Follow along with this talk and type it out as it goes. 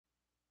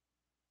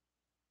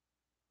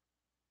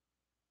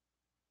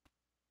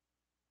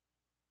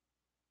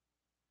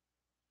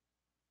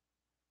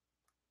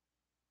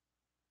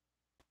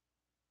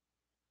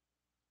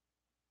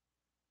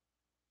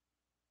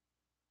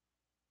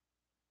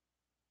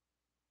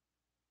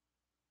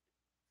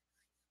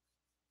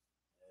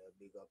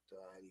big up to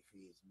all the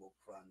Facebook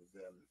fans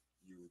them,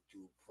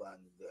 YouTube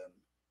fans them.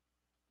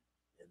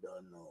 You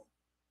don't know.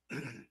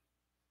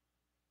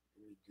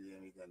 We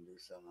can do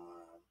some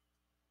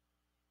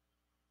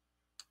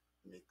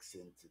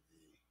mixing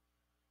today.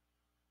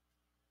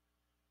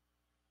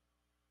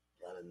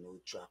 Got a new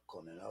track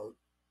coming out,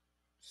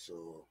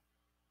 so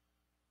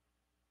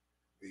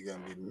we're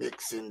gonna be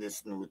mixing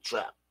this new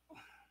track.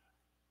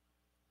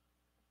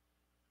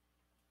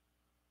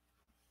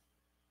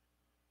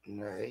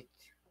 Right.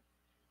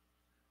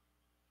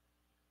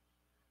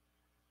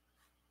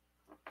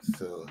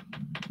 So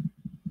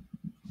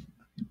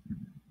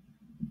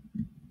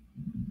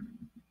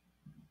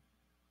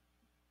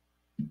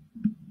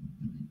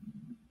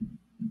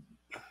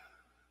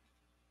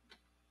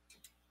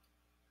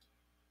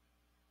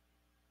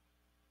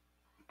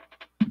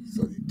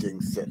the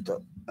thing's set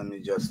up. Let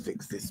me just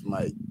fix this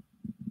mic.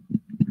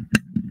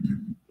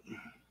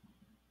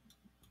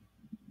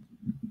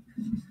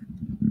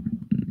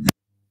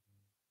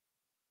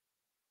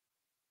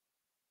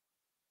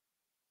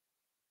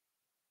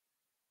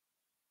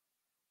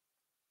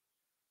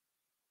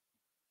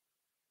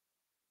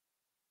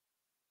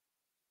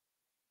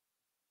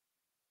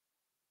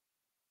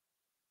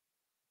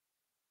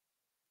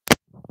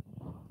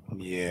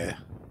 Yeah.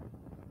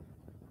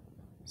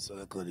 So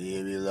I could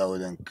hear you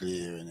loud and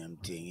clear and them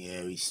thing.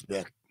 Yeah,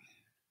 respect.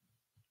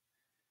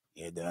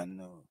 You don't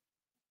know.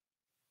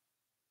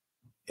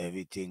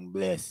 Everything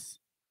blessed.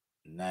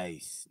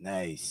 Nice.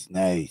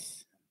 You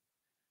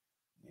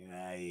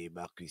wanna hear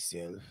back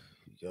yourself.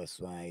 You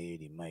just wanna hear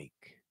the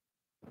mic.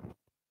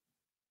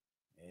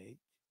 Right?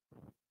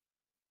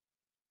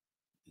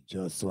 You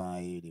just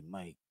wanna hear the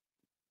mic.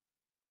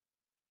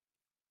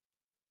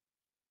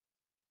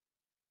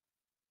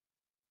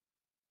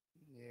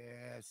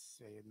 Yes,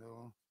 so you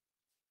know.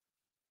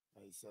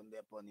 I send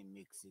up on the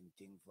mixing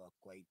thing for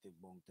quite a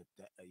bunch of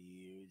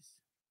years.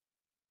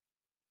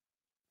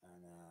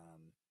 And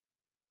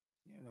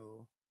you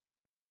know,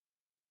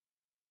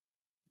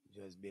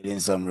 just building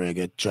some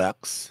reggae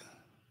tracks.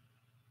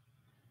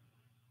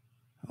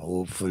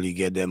 Hopefully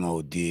get them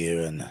out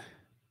there and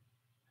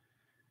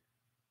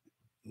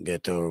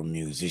get our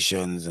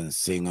musicians and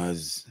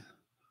singers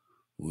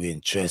who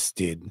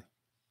interested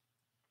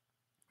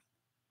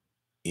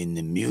in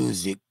the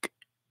music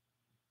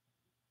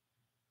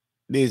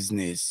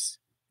business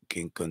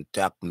can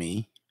contact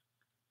me.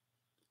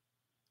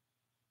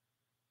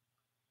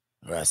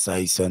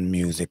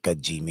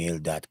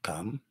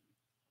 rasaisonmusic@gmail.com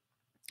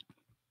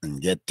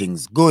and get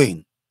things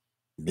going.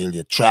 Build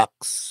your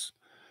tracks,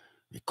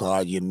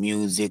 record your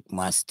music,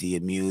 master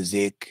your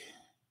music,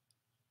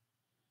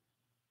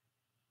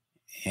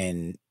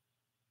 and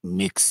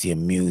mix your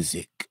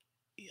music,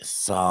 your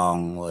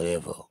song,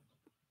 whatever.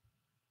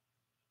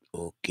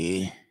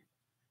 Okay.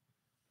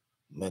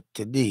 But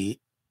today,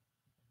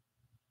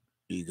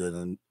 we're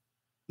gonna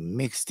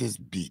mix this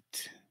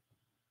beat.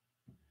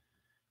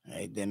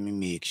 Right, let me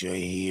make sure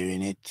you're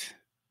hearing it.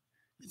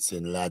 It's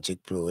in Logic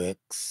Pro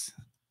X.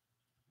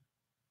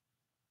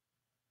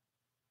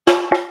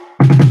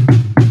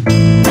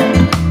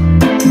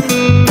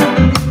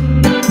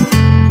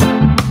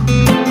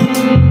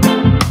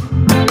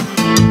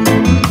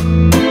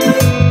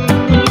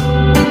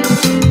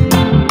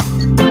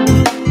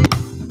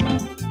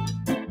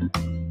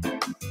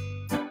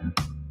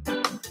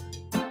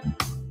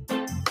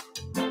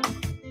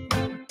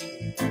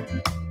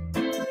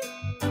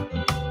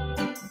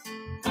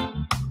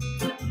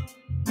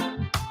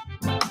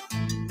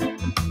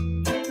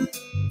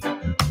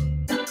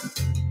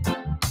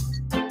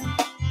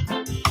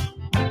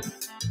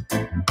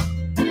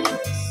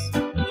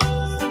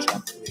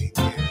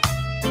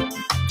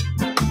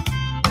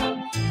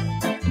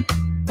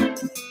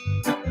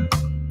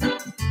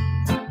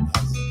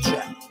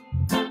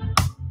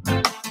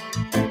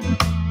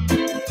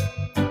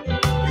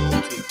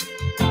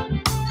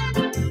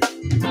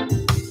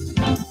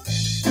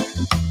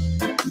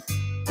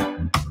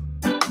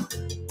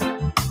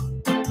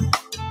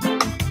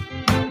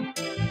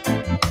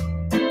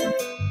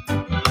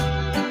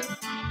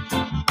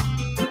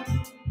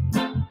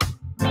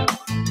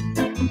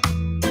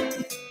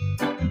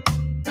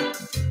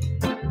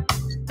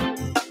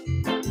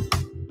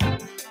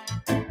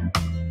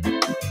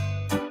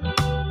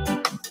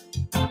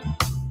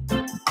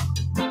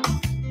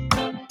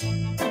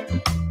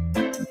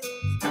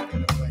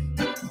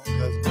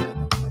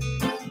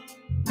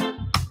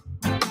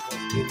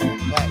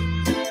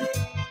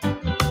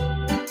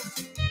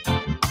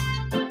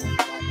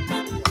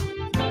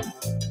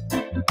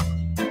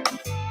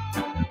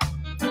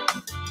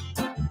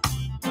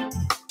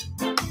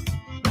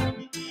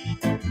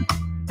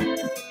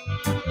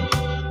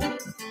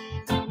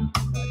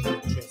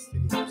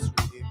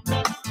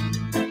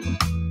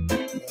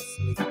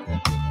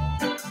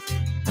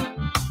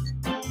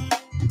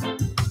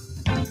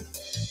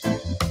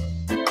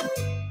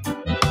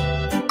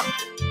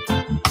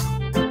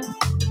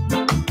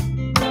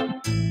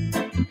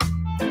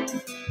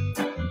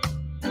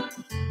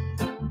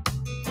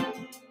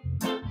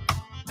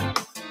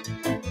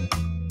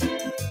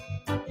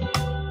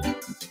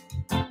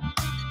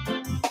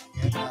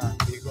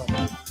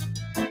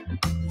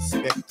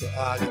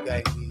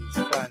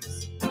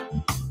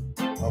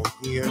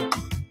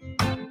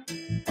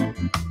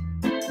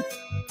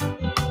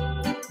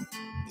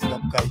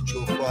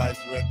 Kaicho Falls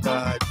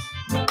Records,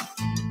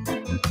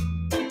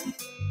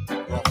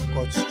 Rough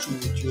Cut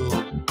Studio,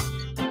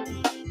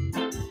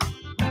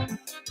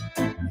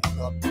 big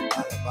up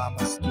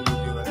Alabama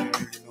Studio, I don't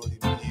really know the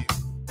name.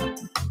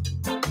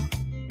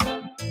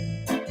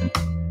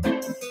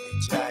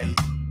 HI,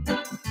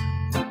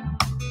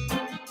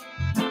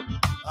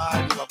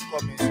 all the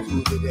upcoming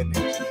studio them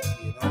in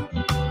GC, you know,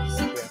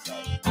 respect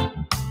us.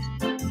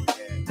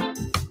 Yeah,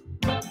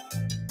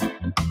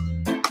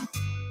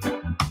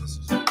 this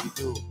is what we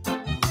do.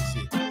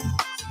 Music, see,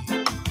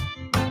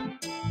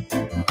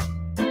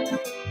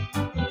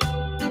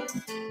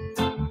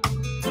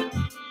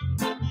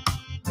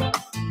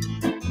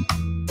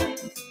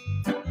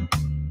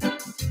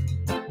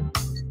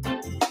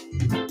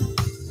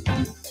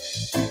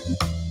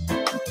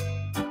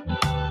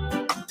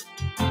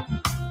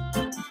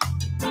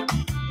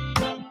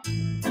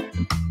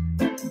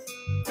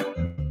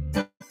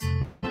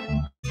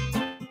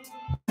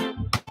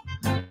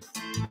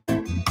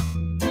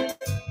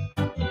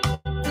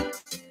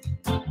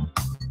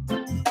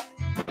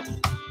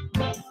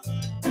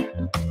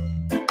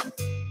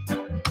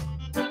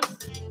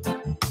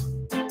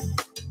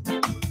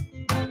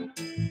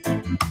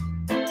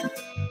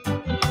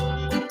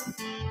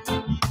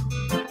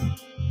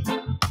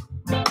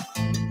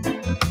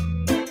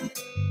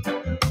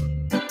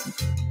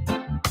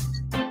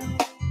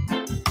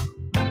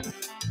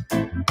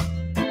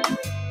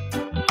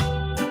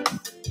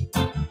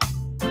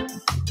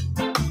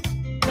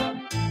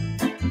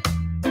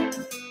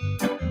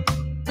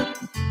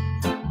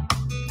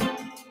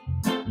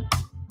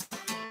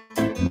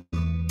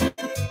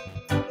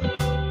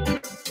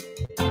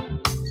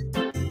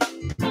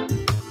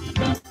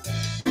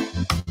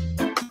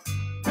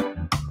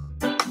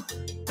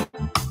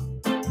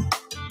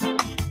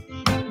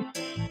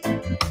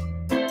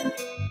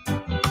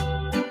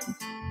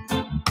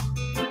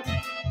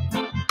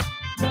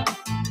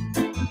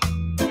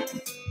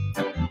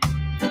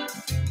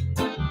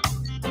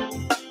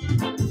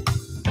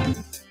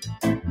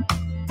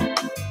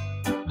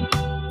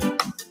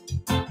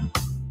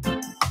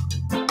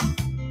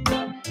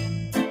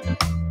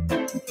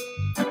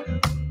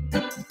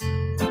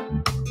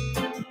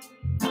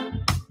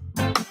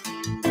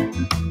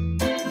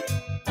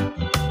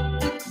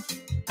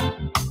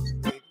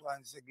 wait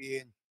once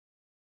again.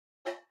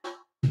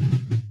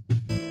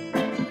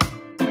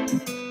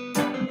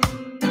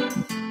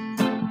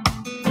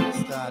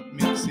 Start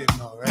mixing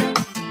now, right?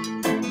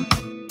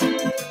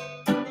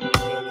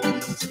 Tell the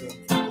beats them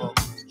to come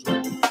and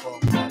drop the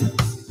funk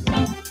and sit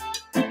down.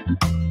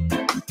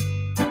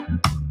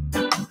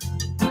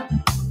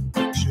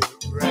 Make sure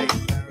it's right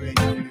and ready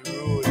for the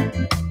road.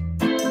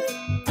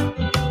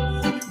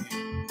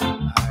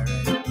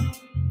 Alright,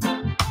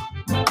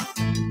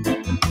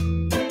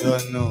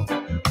 don't know.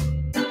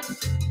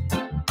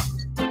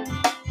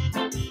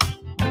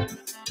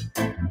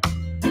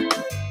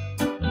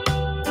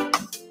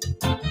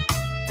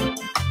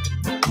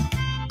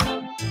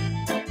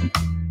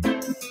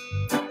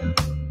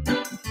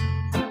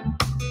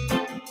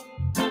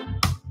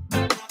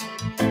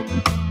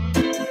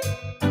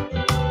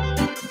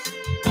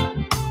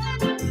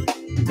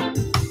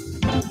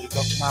 Big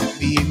up Mac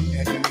Beam,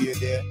 anyway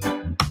there.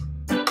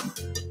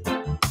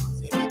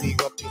 Say me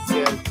big up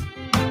yourself.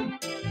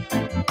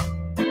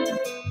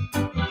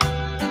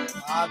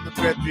 All my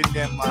brethren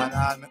them, man,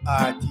 all my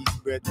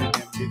artist brethren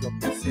them, big up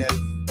yourself.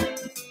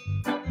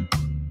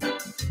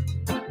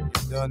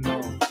 You don't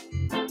know.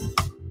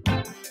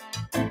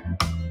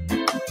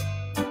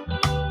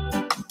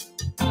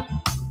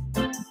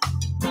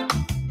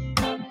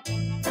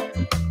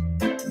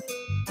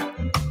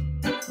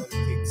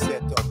 Everything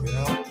set up, you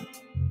know.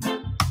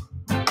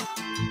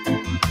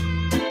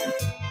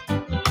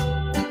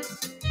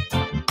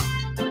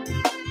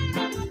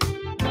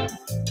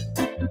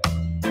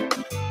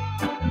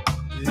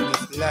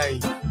 Business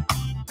life.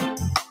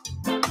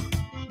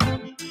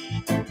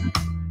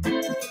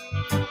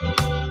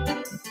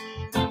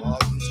 All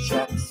these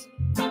tracks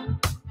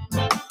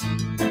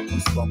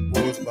was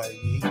composed by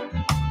me.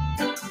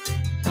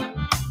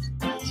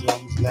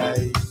 Drums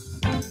live,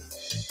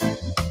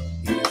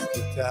 bass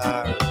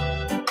guitar,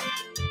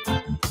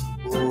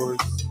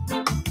 boards,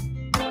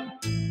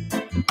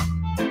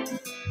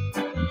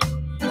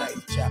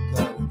 live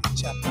chopper with the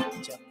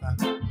chopper,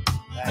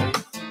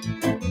 live,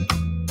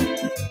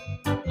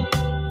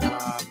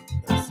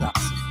 the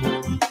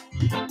saxophone,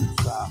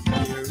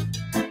 software,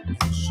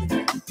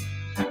 instrument,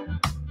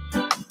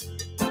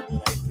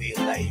 I play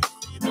live,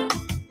 you know,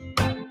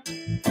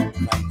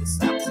 like the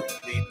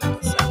saxophone, playing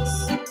like the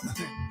sax,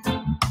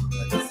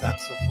 like the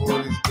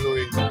saxophone is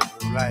blowing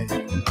live,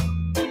 you know.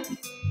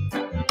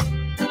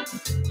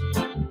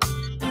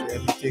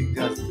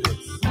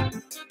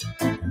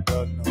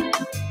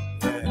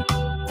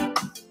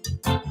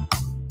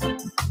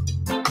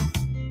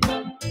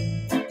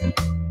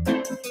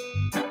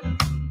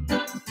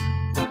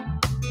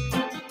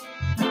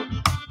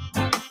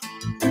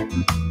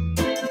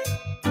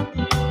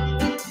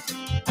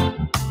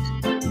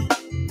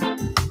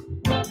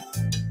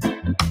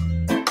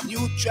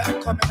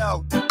 track coming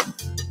out.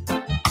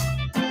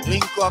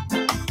 Link up,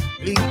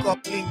 link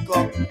up, link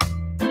up.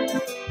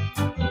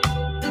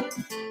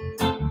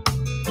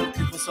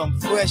 Looking for some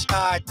fresh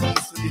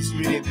artists for this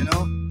rhythm, you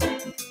know.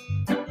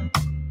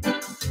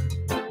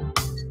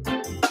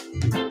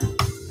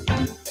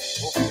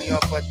 Hook me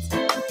up at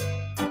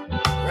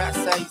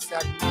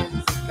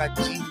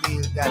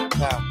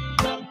rasaisadmusic@gmail.com.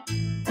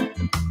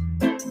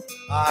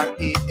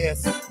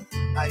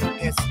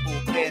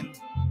 RASISON@gmail.com.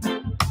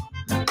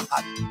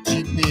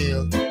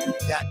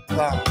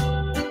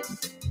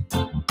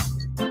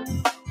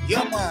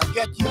 Yeah, man,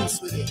 get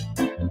used with it.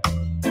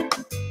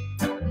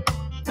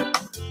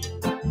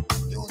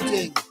 New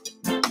thing.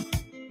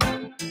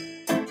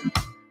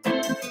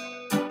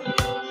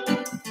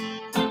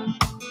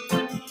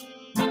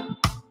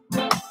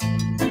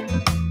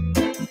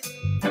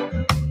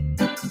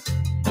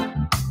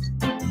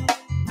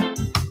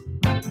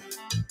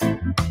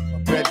 My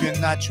brethren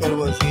Natural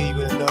was here, he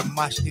would have done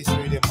mash this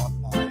rhythm up,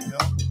 man, you know.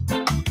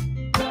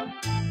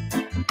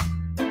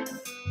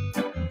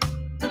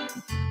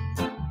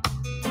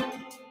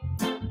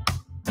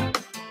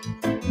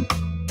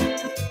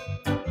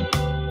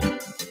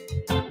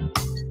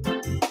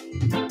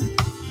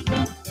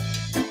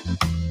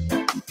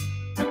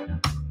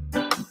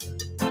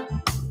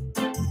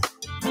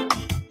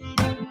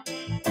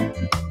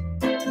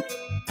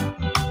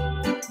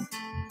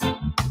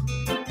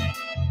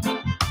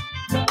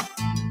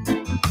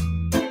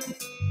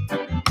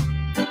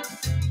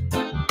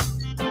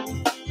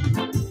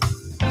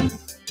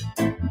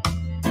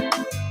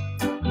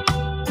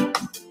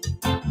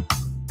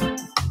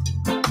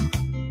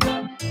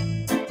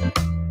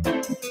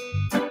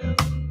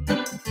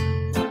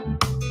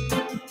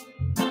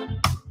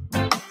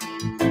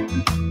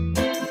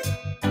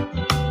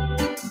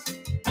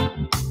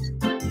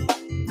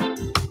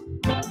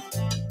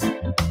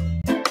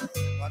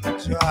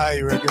 Try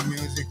reggae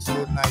music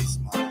so nice,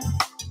 man.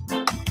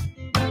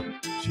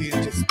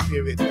 Change the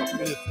spirit,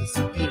 uplift the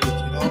spirit, you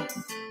know.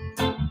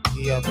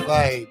 Be a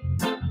vibe.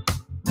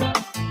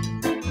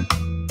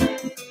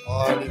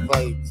 All the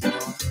vibes, you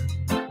know.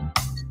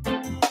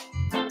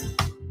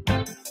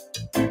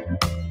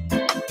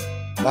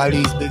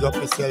 Valleys, big up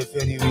yourself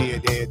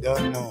anyway, they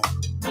don't know.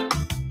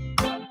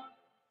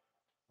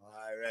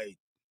 Alright.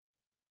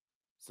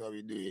 So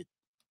we do it.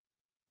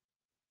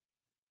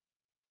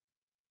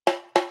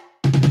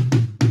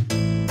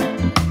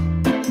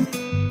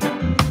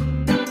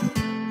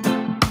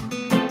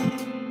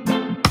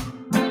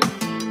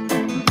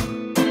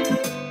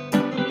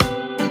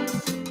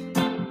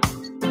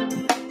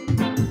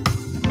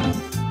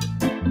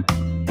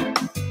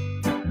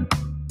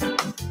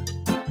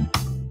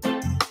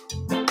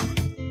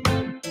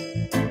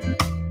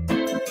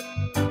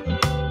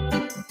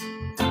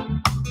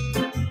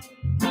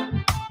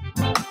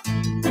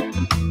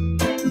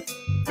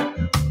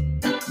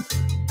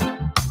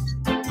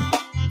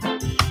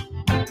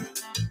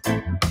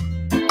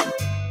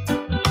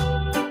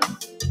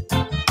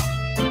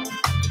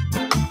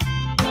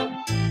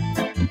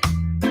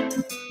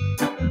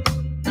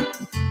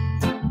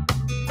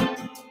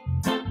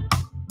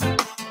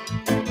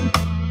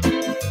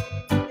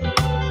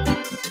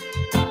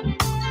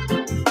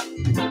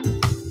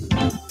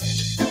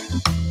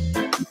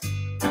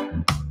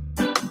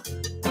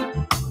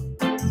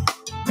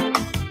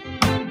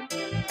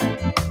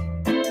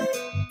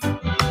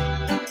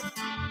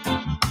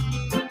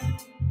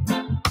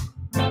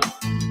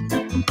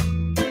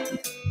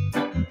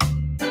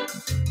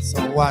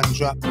 One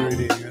drop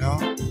reading, you know.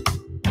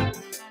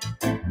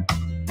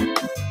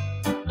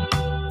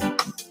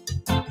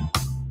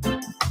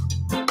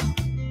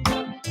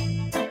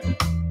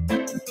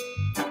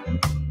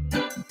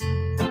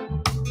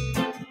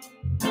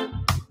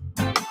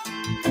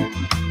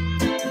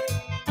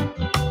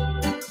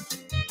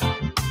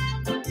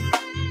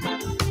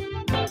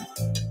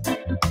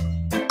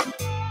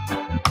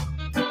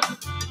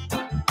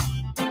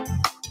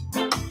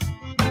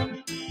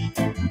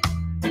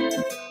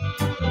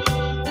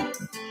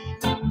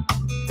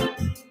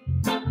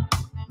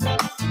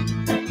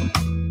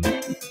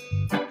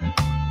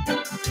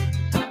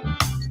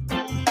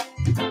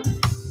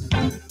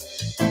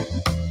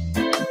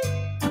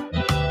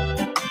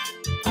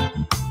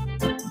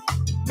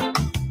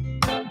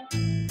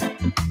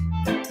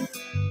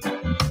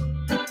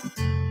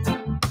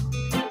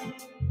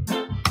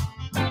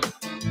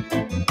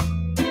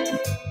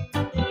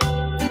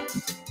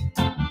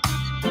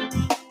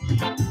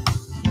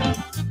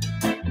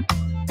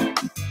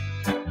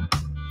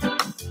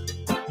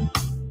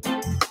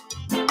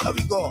 There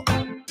we go.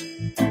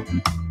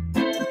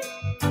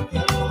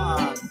 Yeah,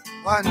 man.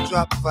 One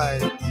drop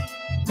vibe.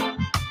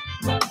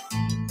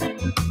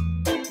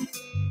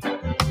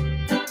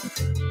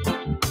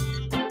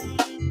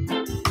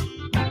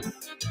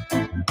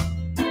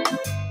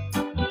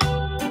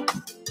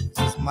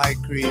 This is my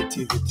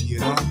creativity, you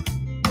know.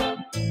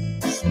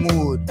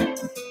 Smooth.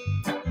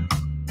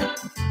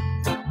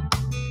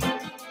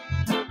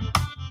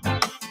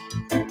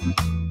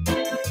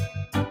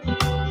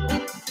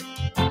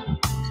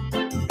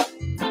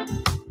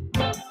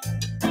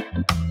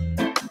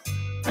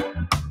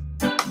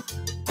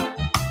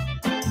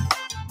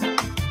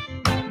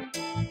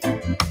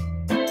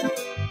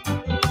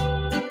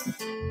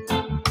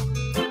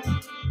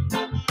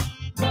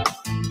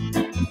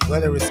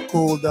 weather is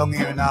cold down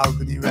here in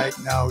Albany right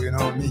now, you know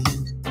what I mean?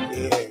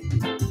 Yeah.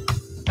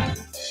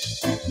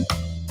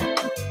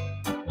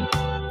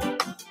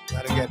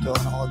 Gotta get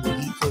on all the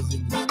heaters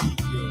in the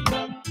studio.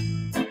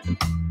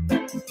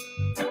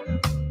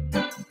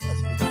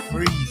 That's the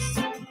freeze.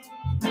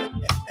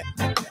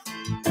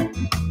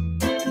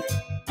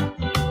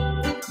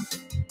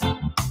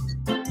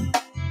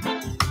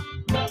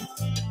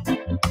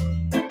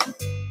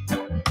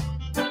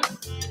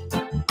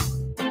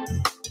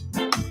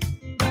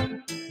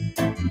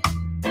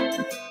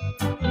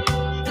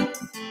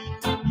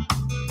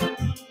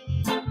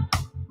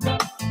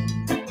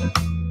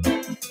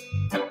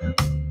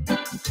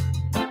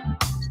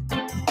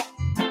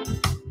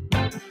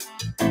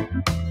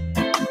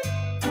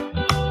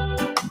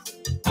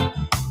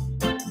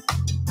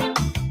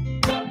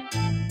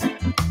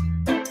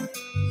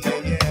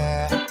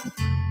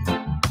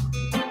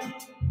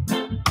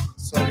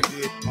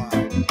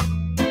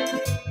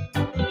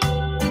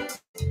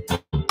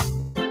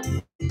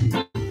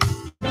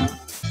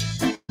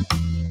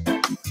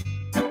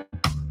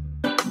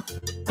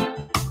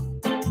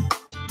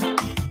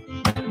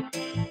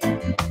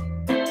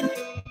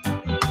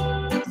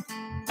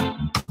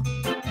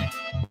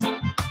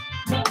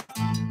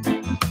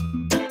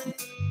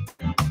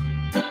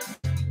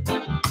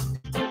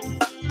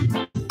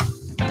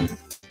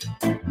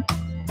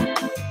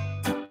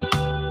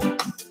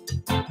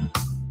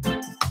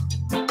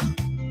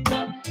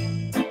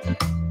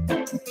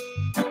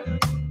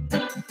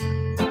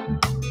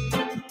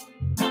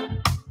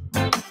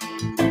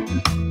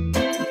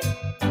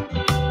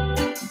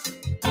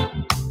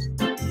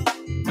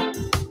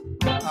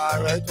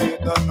 Alright, you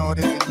don't know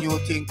there's a new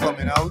thing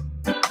coming out.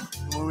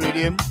 New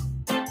rhythm.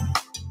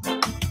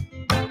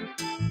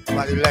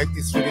 But you like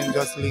this rhythm,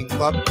 just link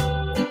up.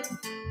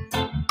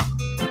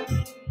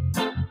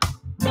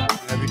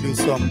 Maybe do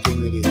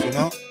something with it, you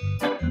know?